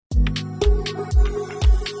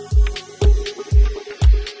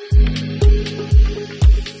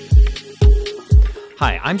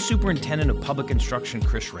Hi, I'm Superintendent of Public Instruction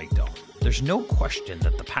Chris Rakedell. There's no question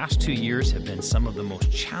that the past 2 years have been some of the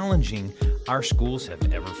most challenging our schools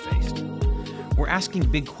have ever faced. We're asking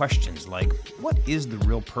big questions like, what is the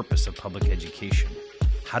real purpose of public education?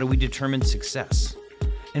 How do we determine success?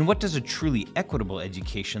 And what does a truly equitable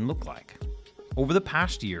education look like? Over the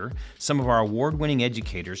past year, some of our award-winning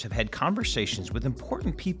educators have had conversations with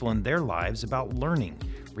important people in their lives about learning,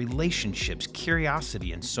 relationships,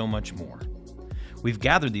 curiosity, and so much more. We've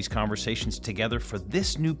gathered these conversations together for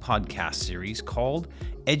this new podcast series called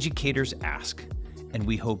Educators Ask, and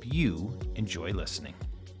we hope you enjoy listening.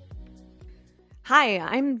 Hi,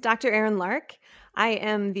 I'm Dr. Erin Lark. I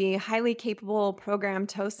am the highly capable program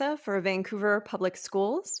TOSA for Vancouver Public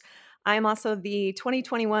Schools. I'm also the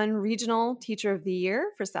 2021 Regional Teacher of the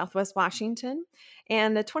Year for Southwest Washington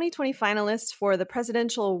and a 2020 finalist for the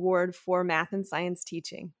Presidential Award for Math and Science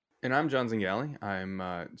Teaching. And I'm John Zingale. I'm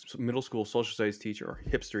a middle school social studies teacher or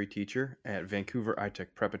history teacher at Vancouver iTech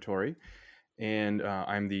Preparatory. And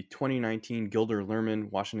I'm the 2019 Gilder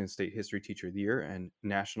Lerman Washington State History Teacher of the Year and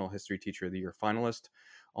National History Teacher of the Year finalist,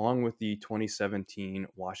 along with the 2017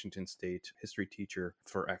 Washington State History Teacher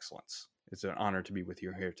for Excellence. It's an honor to be with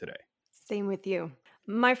you here today. Same with you.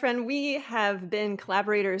 My friend, we have been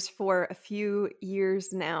collaborators for a few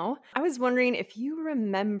years now. I was wondering if you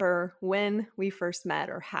remember when we first met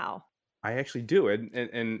or how. I actually do,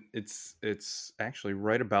 and it's actually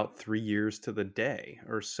right about 3 years to the day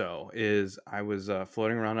or so. Is I was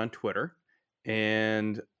floating around on Twitter,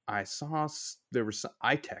 and I saw there was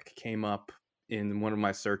iTech came up in one of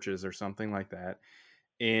my searches or something like that,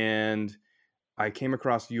 and I came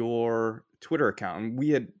across your Twitter account, and we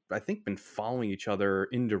had, I think, been following each other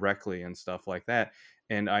indirectly and stuff like that.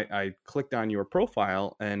 And I clicked on your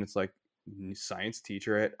profile, and it's like science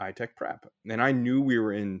teacher at iTech Prep. And I knew we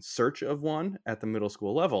were in search of one at the middle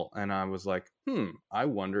school level. And I was like, I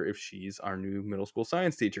wonder if she's our new middle school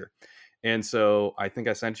science teacher. And so I think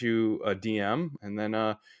I sent you a DM, and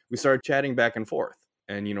then we started chatting back and forth.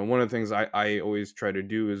 And, you know, one of the things I always try to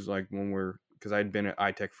do is like because I'd been at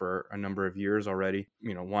iTech for a number of years already,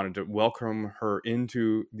 you know, wanted to welcome her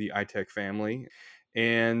into the iTech family.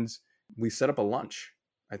 And we set up a lunch.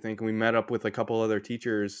 I think we met up with a couple other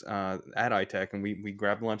teachers at iTech, and we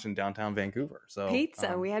grabbed lunch in downtown Vancouver. So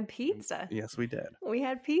Pizza. We had pizza. Yes, we did. We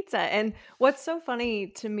had pizza. And what's so funny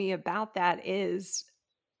to me about that is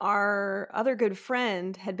our other good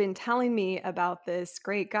friend had been telling me about this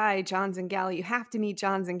great guy, John Zingale. You have to meet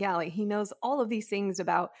John Zingale. He knows all of these things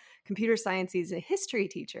about computer science. He's a history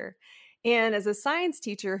teacher. And as a science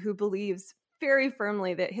teacher who believes very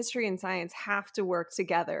firmly that history and science have to work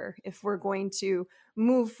together if we're going to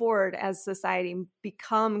move forward as society,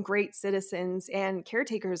 become great citizens and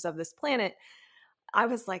caretakers of this planet, I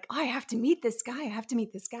was like, I have to meet this guy. I have to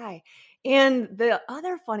meet this guy. And the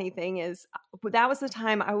other funny thing is that was the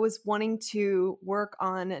time I was wanting to work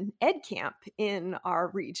on an ed camp in our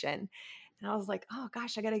region. And I was like, oh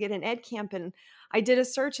gosh, I got to get an ed camp. And I did a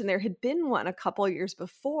search, and there had been one a couple of years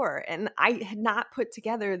before. And I had not put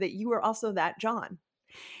together that you were also that John.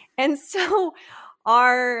 And so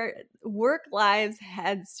our work lives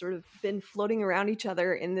had sort of been floating around each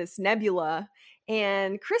other in this nebula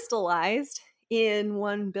and crystallized in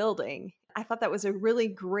one building. I thought that was a really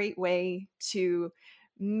great way to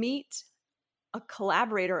meet a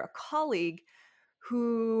collaborator, a colleague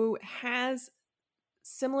who has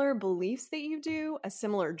similar beliefs that you do, a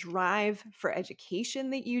similar drive for education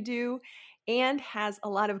that you do, and has a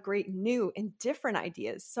lot of great new and different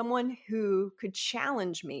ideas. Someone who could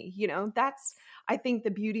challenge me. You know, that's, I think, the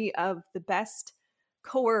beauty of the best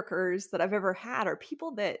coworkers that I've ever had are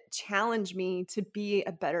people that challenge me to be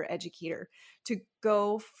a better educator, to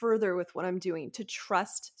go further with what I'm doing, to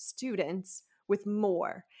trust students with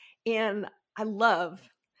more. And I love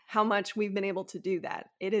how much we've been able to do that.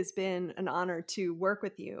 It has been an honor to work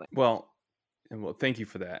with you. Well, thank you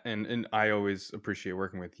for that. And I always appreciate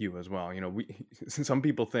working with you as well. You know, some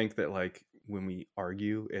people think that like when we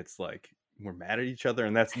argue, it's like we're mad at each other,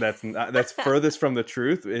 and that's furthest from the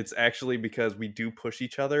truth. It's actually because we do push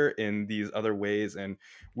each other in these other ways, and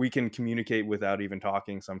we can communicate without even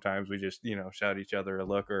talking. Sometimes we just, you know, shout each other a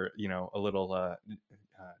look or, you know, a little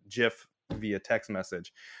GIF via text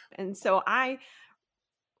message. And so I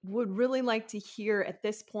would really like to hear at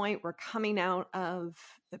this point, we're coming out of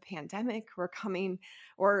the pandemic, we're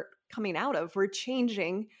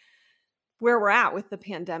changing where we're at with the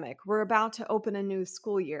pandemic. We're about to open a new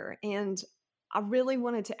school year. And I really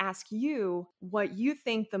wanted to ask you what you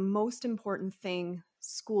think the most important thing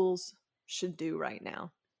schools should do right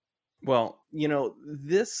now. Well, you know,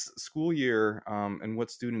 this school year and what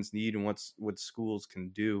students need and what schools can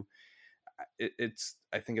do,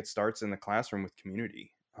 I think it starts in the classroom with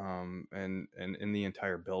community, and in the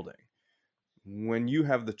entire building. When you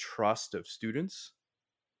have the trust of students,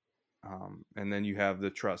 and then you have the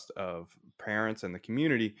trust of parents and the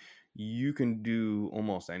community, you can do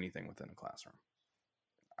almost anything within a classroom.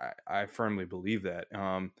 I firmly believe that.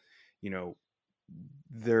 You know,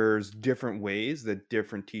 there's different ways that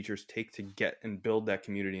different teachers take to get and build that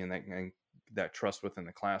community and that trust within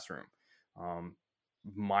the classroom. Um,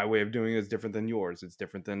 my way of doing it is different than yours. It's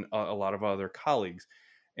different than a lot of other colleagues.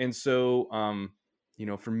 And so,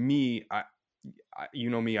 for me, you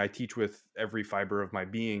know me, I teach with every fiber of my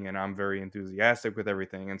being, and I'm very enthusiastic with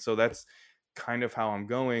everything. And so that's kind of how I'm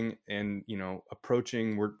going, and,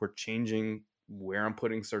 approaching, we're changing where I'm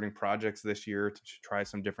putting certain projects this year to try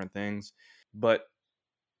some different things. But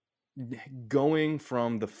going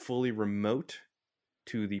from the fully remote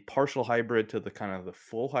to the partial hybrid to the kind of the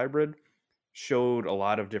full hybrid showed a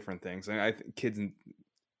lot of different things. And I think kids,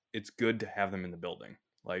 it's good to have them in the building.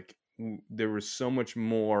 Like, there was so much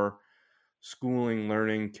more schooling,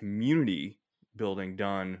 learning, community building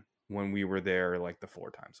done when we were there, like the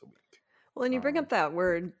 4 times a week. Well, and you bring up that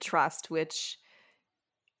word trust, which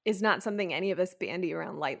is not something any of us bandy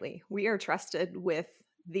around lightly. We are trusted with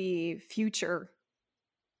the future,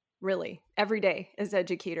 really, every day as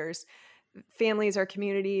educators. Families, our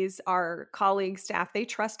communities, our colleagues, staff, they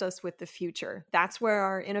trust us with the future. That's where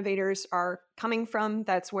our innovators are coming from.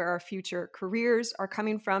 That's where our future careers are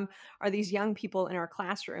coming from, are these young people in our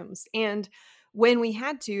classrooms. And when we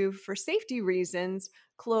had to, for safety reasons,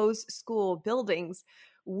 close school buildings,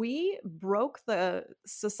 we broke the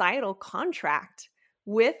societal contract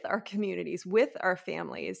with our communities, with our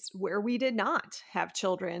families, where we did not have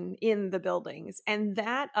children in the buildings. And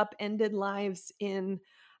that upended lives in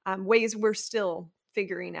ways we're still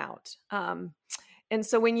figuring out. And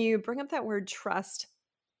so when you bring up that word trust,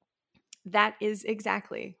 that is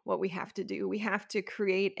exactly what we have to do. We have to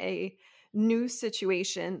create a new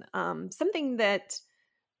situation, something that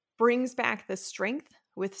brings back the strength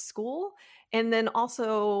with school, and then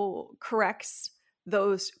also corrects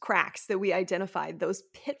those cracks that we identified, those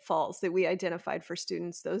pitfalls that we identified for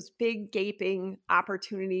students, those big gaping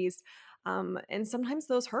opportunities, and sometimes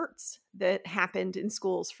those hurts that happened in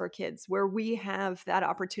schools for kids, where we have that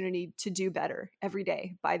opportunity to do better every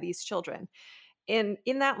day by these children. And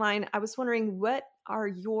in that line, I was wondering, what are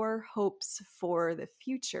your hopes for the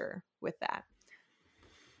future with that?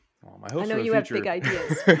 Well, my hopes I know for the you have future, big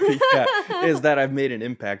ideas. is that I've made an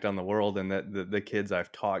impact on the world, and that the kids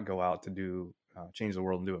I've taught go out to do change the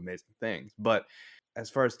world and do amazing things. But as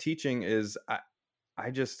far as teaching is,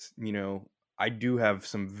 I just, I do have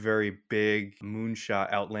some very big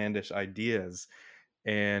moonshot, outlandish ideas.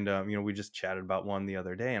 And, we just chatted about one the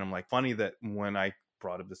other day, and I'm like, funny that when I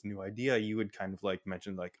brought up this new idea, you would kind of like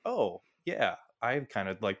mention like, oh yeah, I've kind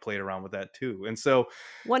of like played around with that too. And so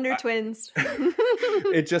Wonder Twins.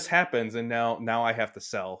 it just happens. And now I have to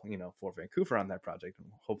sell, for Vancouver on that project. And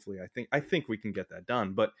hopefully I think we can get that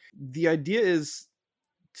done. But the idea is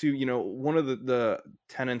to, one of the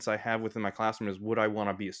tenets I have within my classroom is, would I want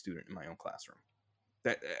to be a student in my own classroom?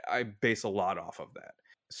 That I base a lot off of that.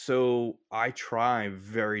 So I try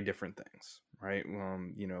very different things, right?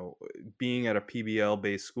 Being at a PBL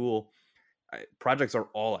based school, projects are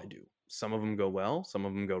all I do. Some of them go well, some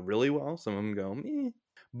of them go really well, some of them go meh,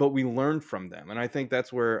 but we learn from them. And I think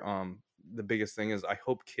that's where the biggest thing is. I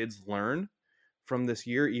hope kids learn from this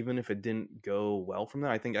year, even if it didn't go well from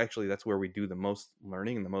that. I think actually that's where we do the most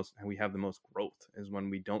learning and we have the most growth, is when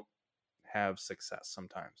we don't have success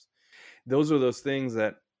sometimes. Those are those things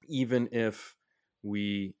that, even if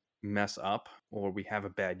we mess up or we have a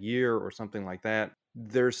bad year or something like that,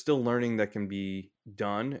 there's still learning that can be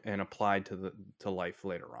done and applied to life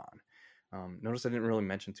later on. Notice I didn't really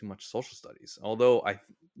mention too much social studies, although I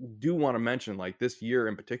do want to mention, like, this year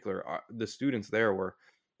in particular, the students there were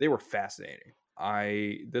fascinating.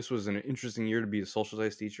 This was an interesting year to be a social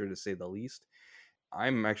studies teacher, to say the least.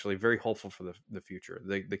 I'm actually very hopeful for the future.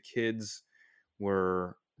 The kids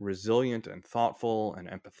were resilient and thoughtful and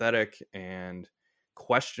empathetic and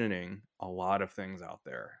questioning a lot of things out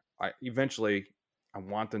there. I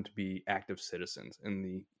want them to be active citizens in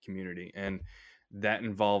the community, and that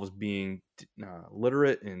involves being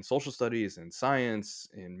literate in social studies and science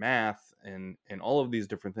and math and all of these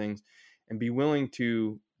different things, and be willing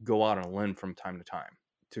to go out on a limb from time to time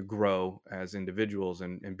to grow as individuals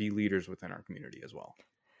and be leaders within our community as well.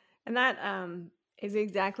 And that is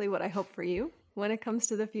exactly what I hope for you when it comes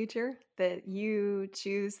to the future, that you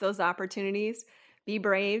choose those opportunities, be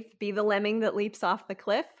brave, be the lemming that leaps off the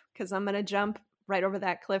cliff, because I'm going to jump right over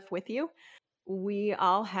that cliff with you. We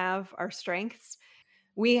all have our strengths.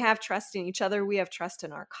 we have trust in each other. We have trust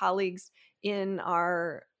in our colleagues, in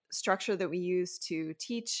our structure that we use to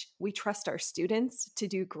teach. We trust our students to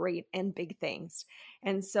do great and big things.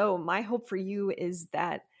 And so my hope for you is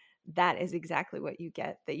that that is exactly what you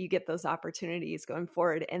get, that you get those opportunities going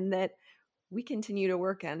forward, and that we continue to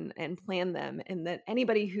work and plan them, and that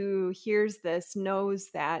anybody who hears this knows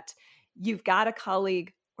that you've got a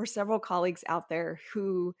colleague or several colleagues out there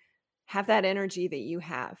who have that energy that you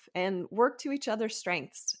have, and work to each other's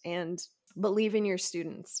strengths and believe in your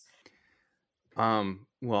students.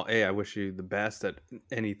 Well, I wish you the best at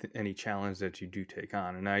any challenge that you do take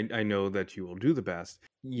on, and I know that you will do the best.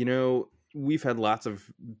 We've had lots of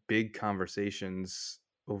big conversations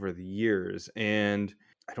over the years, and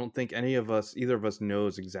I don't think either of us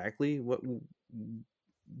knows exactly what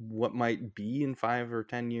might be in 5 or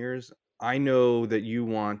 10 years. I know that you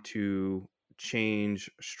want to change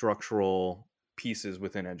structural pieces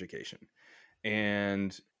within education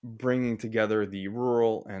and bringing together the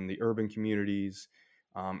rural and the urban communities,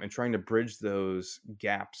 and trying to bridge those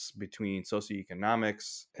gaps between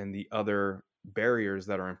socioeconomics and the other barriers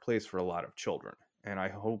that are in place for a lot of children. And I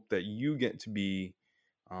hope that you get to be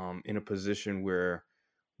in a position where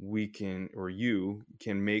you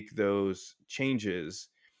can make those changes,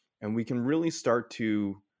 and we can really start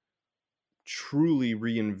to truly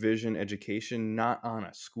re-envision education, not on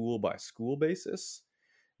a school by school basis,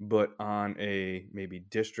 but on a maybe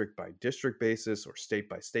district by district basis or state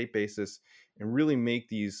by state basis, and really make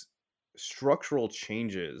these structural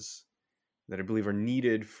changes that I believe are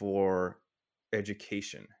needed for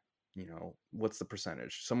education. What's the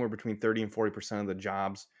percentage? Somewhere between 30 and 40% of the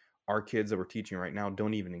jobs our kids that we're teaching right now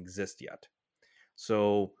don't even exist yet.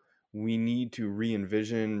 So we need to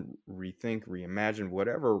re-envision, rethink, reimagine,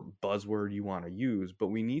 whatever buzzword you want to use, but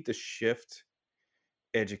we need to shift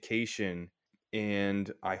education. And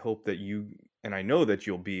I hope that and I know that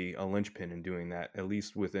you'll be a linchpin in doing that, at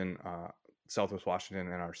least within Southwest Washington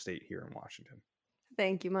and our state here in Washington.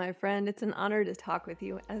 Thank you, my friend. It's an honor to talk with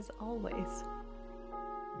you, as always.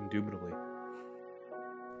 Indubitably.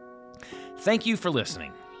 Thank you for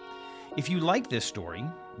listening. If you like this story,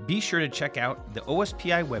 be sure to check out the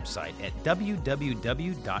OSPI website at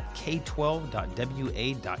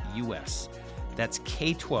www.k12.wa.us. That's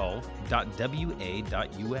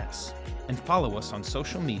k12.wa.us. And follow us on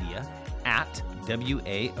social media at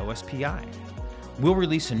WAOSPI. We'll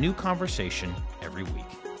release a new conversation every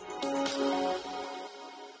week.